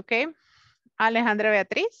attendance, okay? Alejandra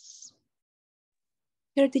Beatriz.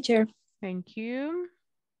 Here, teacher. Thank you.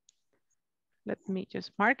 Let me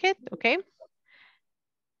just mark it, okay?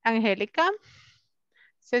 Angélica.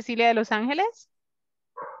 Cecilia de Los Ángeles.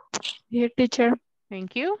 Here, teacher.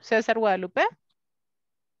 Thank you. César Guadalupe.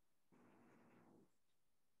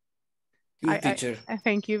 Here, teacher.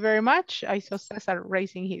 Thank you very much. I saw César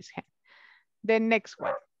raising his hand. The next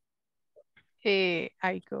one.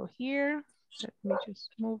 I go here. Let me just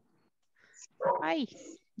move.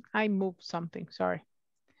 I moved something, sorry.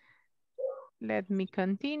 Let me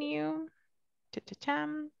continue.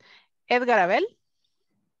 Cha-cha-cham. Edgar Abel.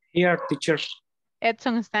 Here, teacher.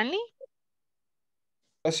 Edson Stanley.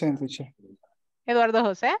 Present, teacher. Eduardo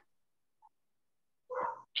José.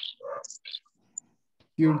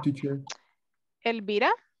 Here, teacher.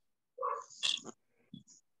 Elvira.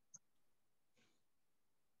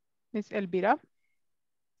 Miss Elvira.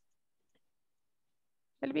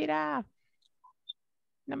 Elvira.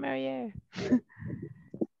 No me oye.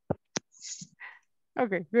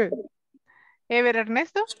 Okay, good. Ever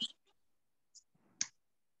Ernesto.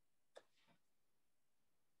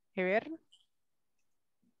 Ever.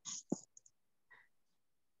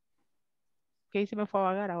 Ok, se me fue a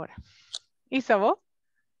vagar ahora. Isabel.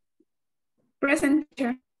 Present,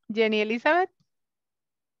 teacher. Jenny Elizabeth.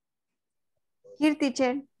 Here,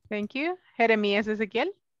 teacher. Thank you. Jeremías Ezequiel.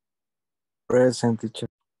 Present, teacher.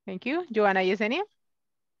 Thank you. Joana Yesenia.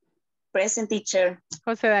 Present, teacher.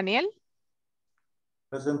 José Daniel.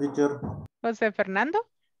 Present, teacher. José Fernando.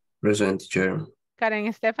 Present, teacher.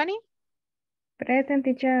 Karen Stephanie. Present,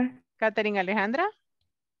 teacher. Catherine Alejandra.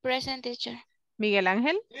 Present, teacher. Miguel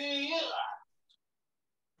Ángel.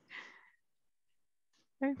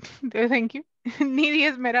 Thank you. Nidia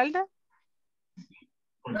Esmeralda.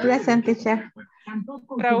 Present, teacher.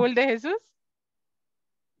 Raúl de Jesús.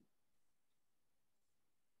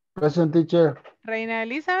 Present, teacher. Reina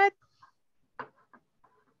Elizabeth.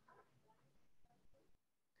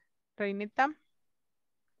 Reinita.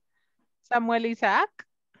 Samuel Isaac.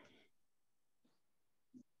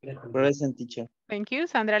 Present, teacher. Thank you.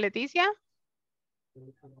 Sandra Leticia.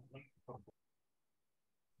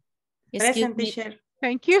 Present, teacher.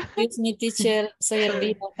 Thank you. Excuse me, teacher. Soy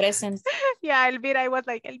Elvira, present. Yeah, Elvira, I was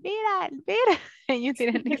like, Elvira. And you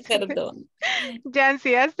didn't listen. Perdón.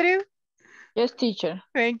 Jancy Astrid. Yes, teacher.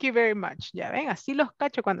 Thank you very much. Ya ven, así los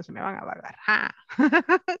cacho cuando se me van a vagar. Ah.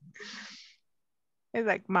 It's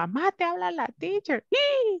like, mamá, te habla la teacher.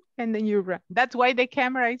 And then you run. That's why the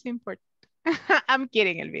camera is important. I'm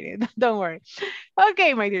kidding, Elvira. Don't worry.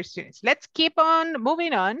 Okay, my dear students, let's keep on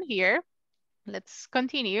moving on here. Let's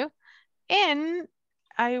continue. And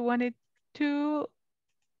I wanted to,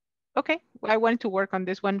 okay, I wanted to work on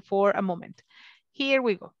this one for a moment. Here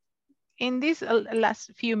we go. In these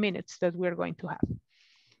last few minutes that we're going to have.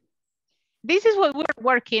 this is what we're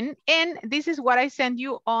working, and this is what I sent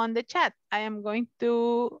you on the chat. I am going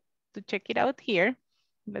to check it out here.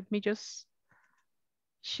 Let me just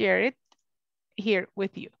share it here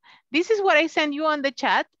with you. This is what I sent you on the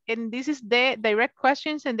chat, and this is the direct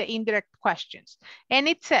questions and the indirect questions. And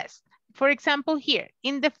it says, for example, here,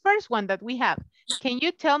 in the first one that we have, can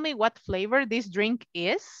you tell me what flavor this drink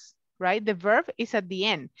is? Right? The verb is at the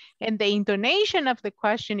end, and the intonation of the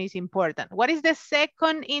question is important. What is the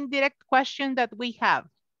second indirect question that we have?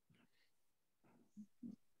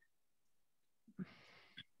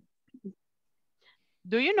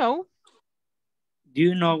 Do you know? Do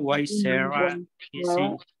you know why Sarah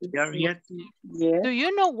isn't here yet? Do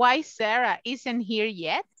you know why Sarah isn't here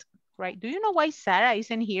yet? Right? Do you know why Sarah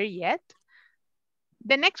isn't here yet?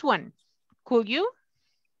 The next one, could you?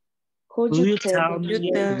 Could you tell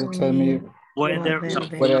me whether the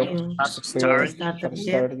film has started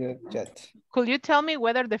yet? Could you tell me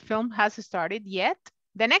whether the film has started yet?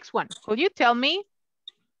 The next one, could you tell me?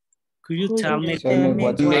 Could you tell me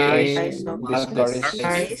what the price price of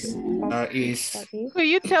this car is? Could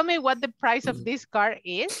you tell me what the price of this car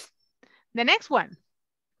is? The next one,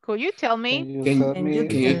 could you tell me? Can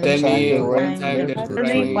you tell me what time the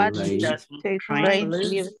train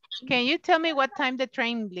leaves? Can you tell me what time the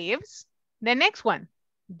train leaves? The next one,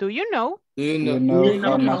 do you know? Do you know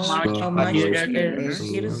how much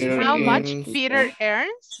How much Peter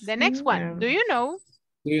earns? The next one, do you know?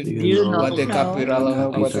 Do you know what the capital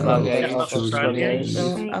of Australia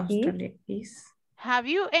is? Have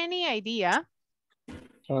you any idea?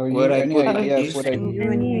 Where I put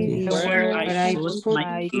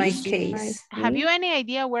my keys. Have you any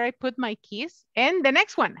idea where I put my keys? And the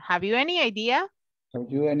next one, have you any idea? Have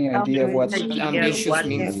you any idea what ambitious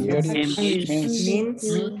means?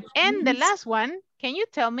 And the last one, can you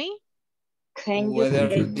tell me?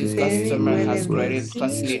 Whether this customer has credit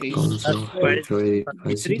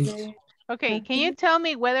facilities? Okay, can you tell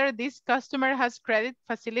me whether this customer has credit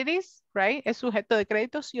facilities, right? ¿Es sujeto de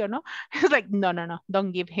crédito, sí o no? It's like, no,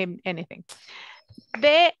 don't give him anything.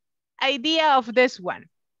 The idea of this one,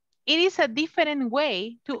 it is a different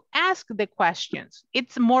way to ask the questions.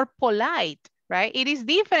 It's more polite, right? It is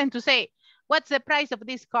different to say, what's the price of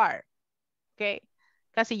this car? Okay,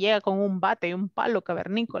 casi llega con un bate y un palo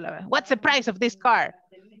cavernícola. What's the price of this car?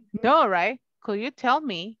 No, right? Could you tell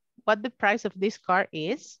me what the price of this car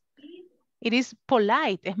is? It is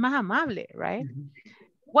polite, es más amable, right?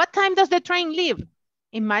 What time does the train leave?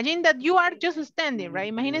 Imagine that you are just standing,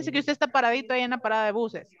 right? Imagínense que usted está paradito ahí en la parada de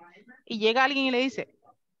buses y llega alguien y le dice,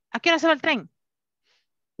 ¿a qué hora se va el tren?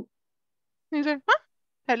 Y dice,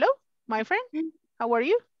 hello, my friend, how are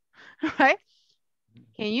you? Right?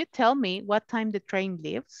 Can you tell me what time the train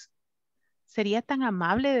leaves? ¿Sería tan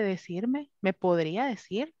amable de decirme? ¿Me podría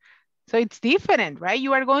decir? So it's different, right?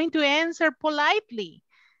 You are going to answer politely.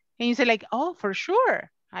 And you say like, oh, for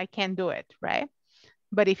sure, I can do it, right?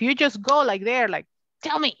 But if you just go like there, like,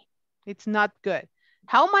 tell me, it's not good.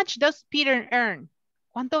 How much does Peter earn?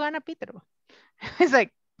 ¿Cuánto gana Peter? It's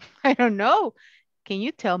like, I don't know. Can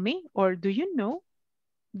you tell me? Or do you know?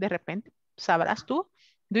 De repente, ¿sabrás tú?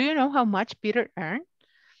 Do you know how much Peter earned?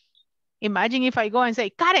 Imagine if I go and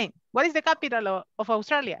say, Karen, what is the capital of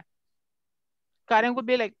Australia? Karen would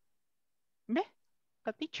be like, meh,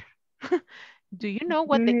 the teacher. Do you know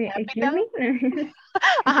what the capital?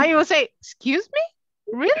 You will say, excuse me?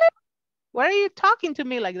 Really? Why are you talking to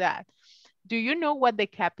me like that? Do you know what the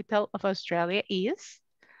capital of Australia is?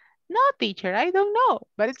 No, teacher, I don't know,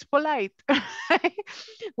 but it's polite.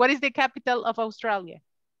 What is the capital of Australia?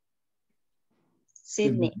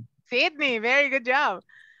 Sydney. Sydney, very good job.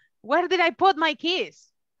 Where did I put my keys?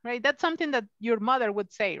 Right, that's something that your mother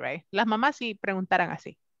would say, right? Las mamás sí preguntaran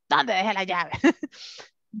así. ¿Dónde dejé la llave?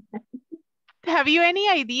 Have you any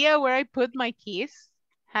idea where I put my keys?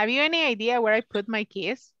 Have you any idea where I put my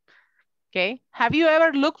keys? Okay. Have you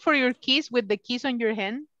ever looked for your keys with the keys on your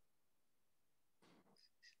hand?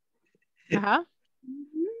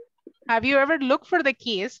 Have you ever looked for the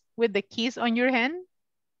keys with the keys on your hand?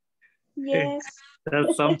 Yes.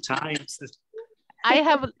 Sometimes. I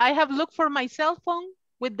have looked for my cell phone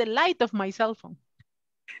with the light of my cell phone.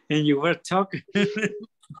 And you were talking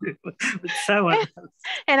with someone else.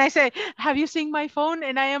 And I said, have you seen my phone?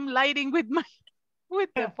 And I am lighting with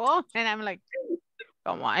the phone. And I'm like,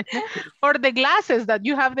 come on. Or the glasses that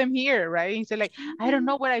you have them here, right? You say like, I don't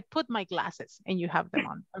know where I put my glasses. And you have them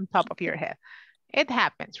on top of your head. It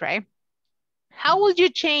happens, right? How would you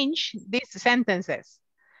change these sentences?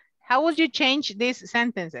 How would you change these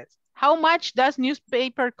sentences? How much does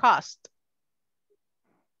newspaper cost?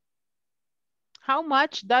 How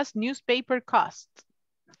much does newspaper cost?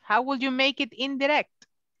 How will you make it indirect?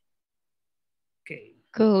 Okay.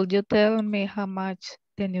 Could you tell me how much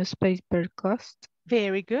the newspaper cost?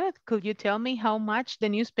 Very good. Could you tell me how much the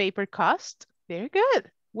newspaper cost? Very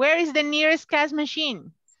good. Where is the nearest cash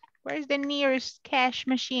machine? Where is the nearest cash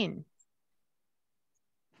machine?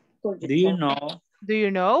 Do you know? Do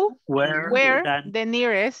you know where the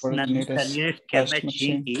nearest cash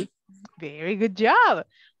machine is? Very good job.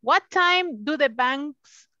 What time do the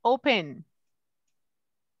banks open?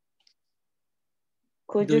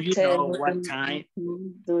 Do you know what time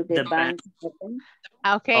do the banks open?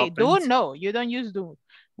 Okay, do know. You don't use do.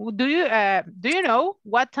 Do you know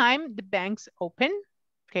what time the banks open?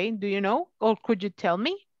 Okay, do you know? Or could you tell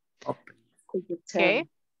me? Could you tell Okay. me?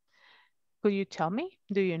 Could you tell me?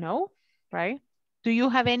 Do you know? Right? Do you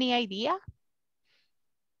have any idea?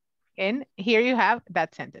 And here you have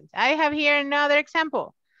that sentence. I have here another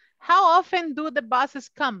example. How often do the buses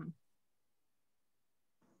come?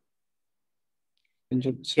 Can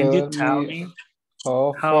you tell me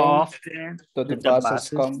how often do the buses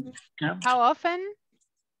come? How often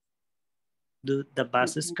do the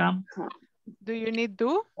buses come? Do you need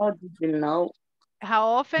to? Or do you know? How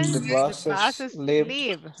often the buses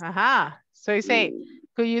leave? So you say,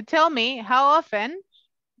 could you tell me how often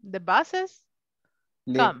the buses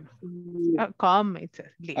come? Come, it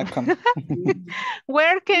says leave. Come.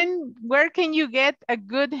 Where can you get a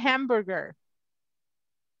good hamburger?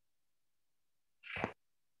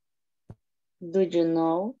 Do you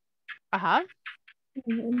know?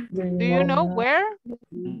 Do you know where?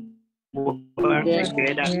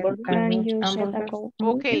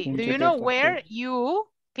 Okay, do you know where you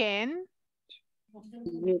can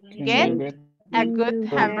get a good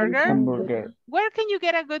hamburger? Where can you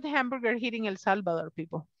get a good hamburger here in El Salvador,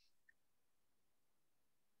 people?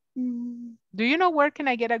 Do you know where can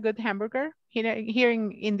I get a good hamburger here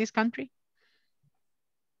in this country?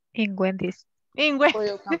 In Wendy's. In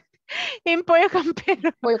Wendy's. In Pollo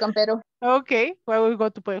Campero. Pollo Campero. Okay, well, we'll go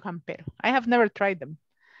to Pollo Campero. I have never tried them.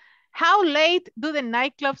 How late do the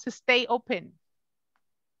nightclubs stay open?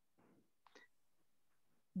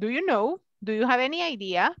 Do you know? Do you have any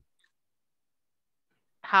idea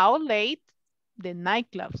how late the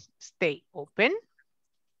nightclubs stay open?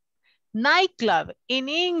 Nightclub in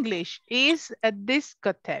English is a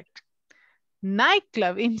discotheque.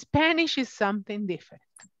 Nightclub in Spanish is something different,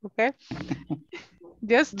 okay?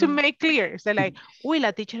 Just to make clear, so like, uy, la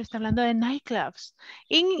teacher está hablando de nightclubs.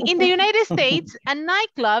 In the United States, a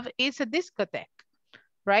nightclub is a discotheque,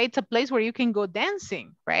 right? It's a place where you can go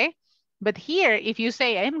dancing, right? But here, if you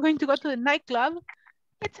say, I'm going to go to the nightclub,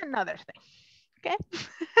 it's another thing, okay?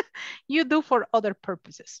 You do for other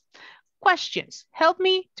purposes. Questions, help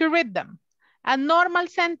me to read them. A normal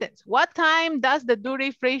sentence, what time does the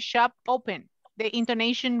duty-free shop open? The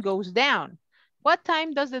intonation goes down. What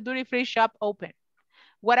time does the duty-free shop open?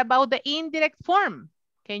 What about the indirect form?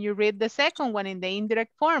 Can you read the second one in the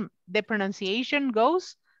indirect form? The pronunciation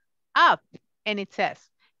goes up and it says,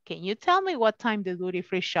 can you tell me what time the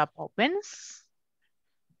duty-free shop opens?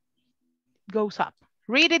 Goes up.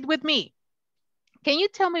 Read it with me. Can you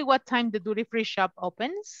tell me what time the duty-free shop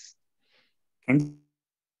opens? Can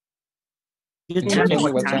you tell me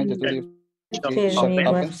what time the duty-free shop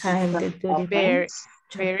opens?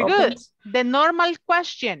 Very good. The normal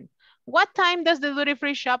question. What time does the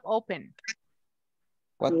duty-free shop open?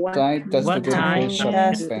 What time does the duty-free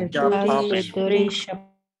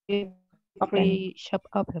shop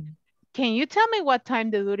open? Can you tell me what time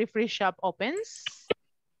the duty-free shop opens?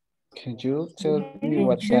 Can you tell me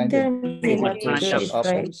what time the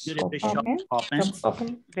duty-free shop opens?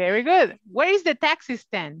 Very good. Where is the taxi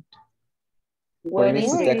stand? Where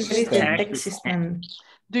is the taxi stand?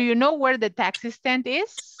 Do you know where the taxi stand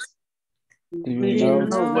is? Do you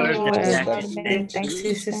know where the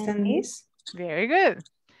taxi stand is? Very good.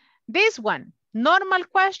 This one, normal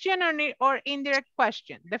question or indirect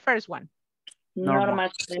question? The first one. Normal.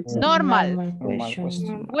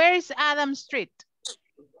 Where is Adam Street?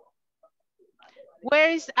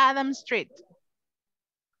 Where is Adam Street?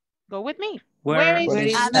 Go with me. Where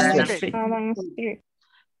is Adam Street?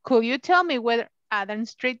 Could you tell me where Adam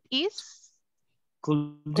Street is?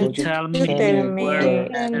 Could you tell me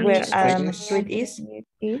where Adam Street is?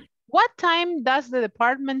 What time does the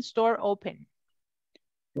department store open?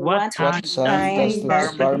 What time does the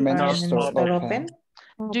department store open?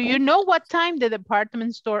 Do you know what time the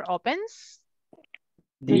department store opens?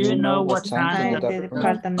 Do you know what time the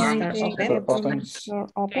department store opens?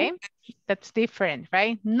 Okay, that's different,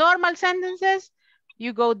 right? Normal sentences,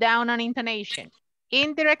 you go down on intonation.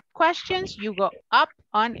 Indirect questions, you go up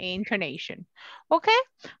on intonation. Okay,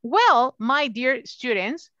 well, my dear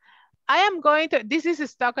students, I am going to, this is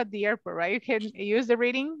stuck at the airport, right? You can use the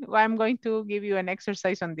reading. I'm going to give you an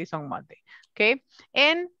exercise on this on Monday, okay?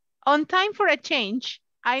 And on time for a change,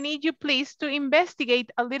 I need you please to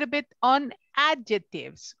investigate a little bit on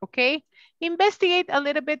adjectives, okay? Investigate a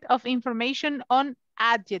little bit of information on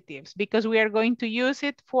adjectives because we are going to use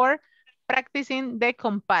it for practicing the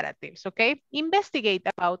comparatives, okay? Investigate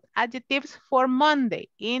about adjectives for Monday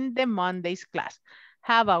in the Monday's class.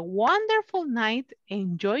 Have a wonderful night,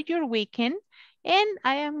 enjoy your weekend, and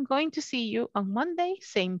I am going to see you on Monday,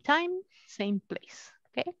 same time, same place,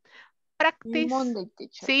 okay? Practice. Monday,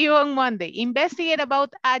 teacher. See you on Monday. Investigate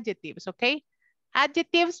about adjectives, okay?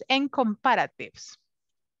 Adjectives and comparatives.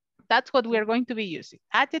 That's what we're going to be using,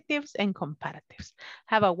 adjectives and comparatives.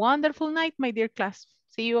 Have a wonderful night, my dear class.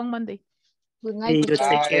 See you on Monday. Good night, teacher.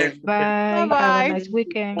 Take care. Bye. Bye. Have a nice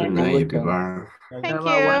weekend. Good night, everyone. Thank Have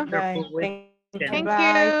you. a wonderful weekend. Thank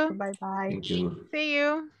Bye. you. Bye-bye. Thank you. See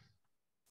you.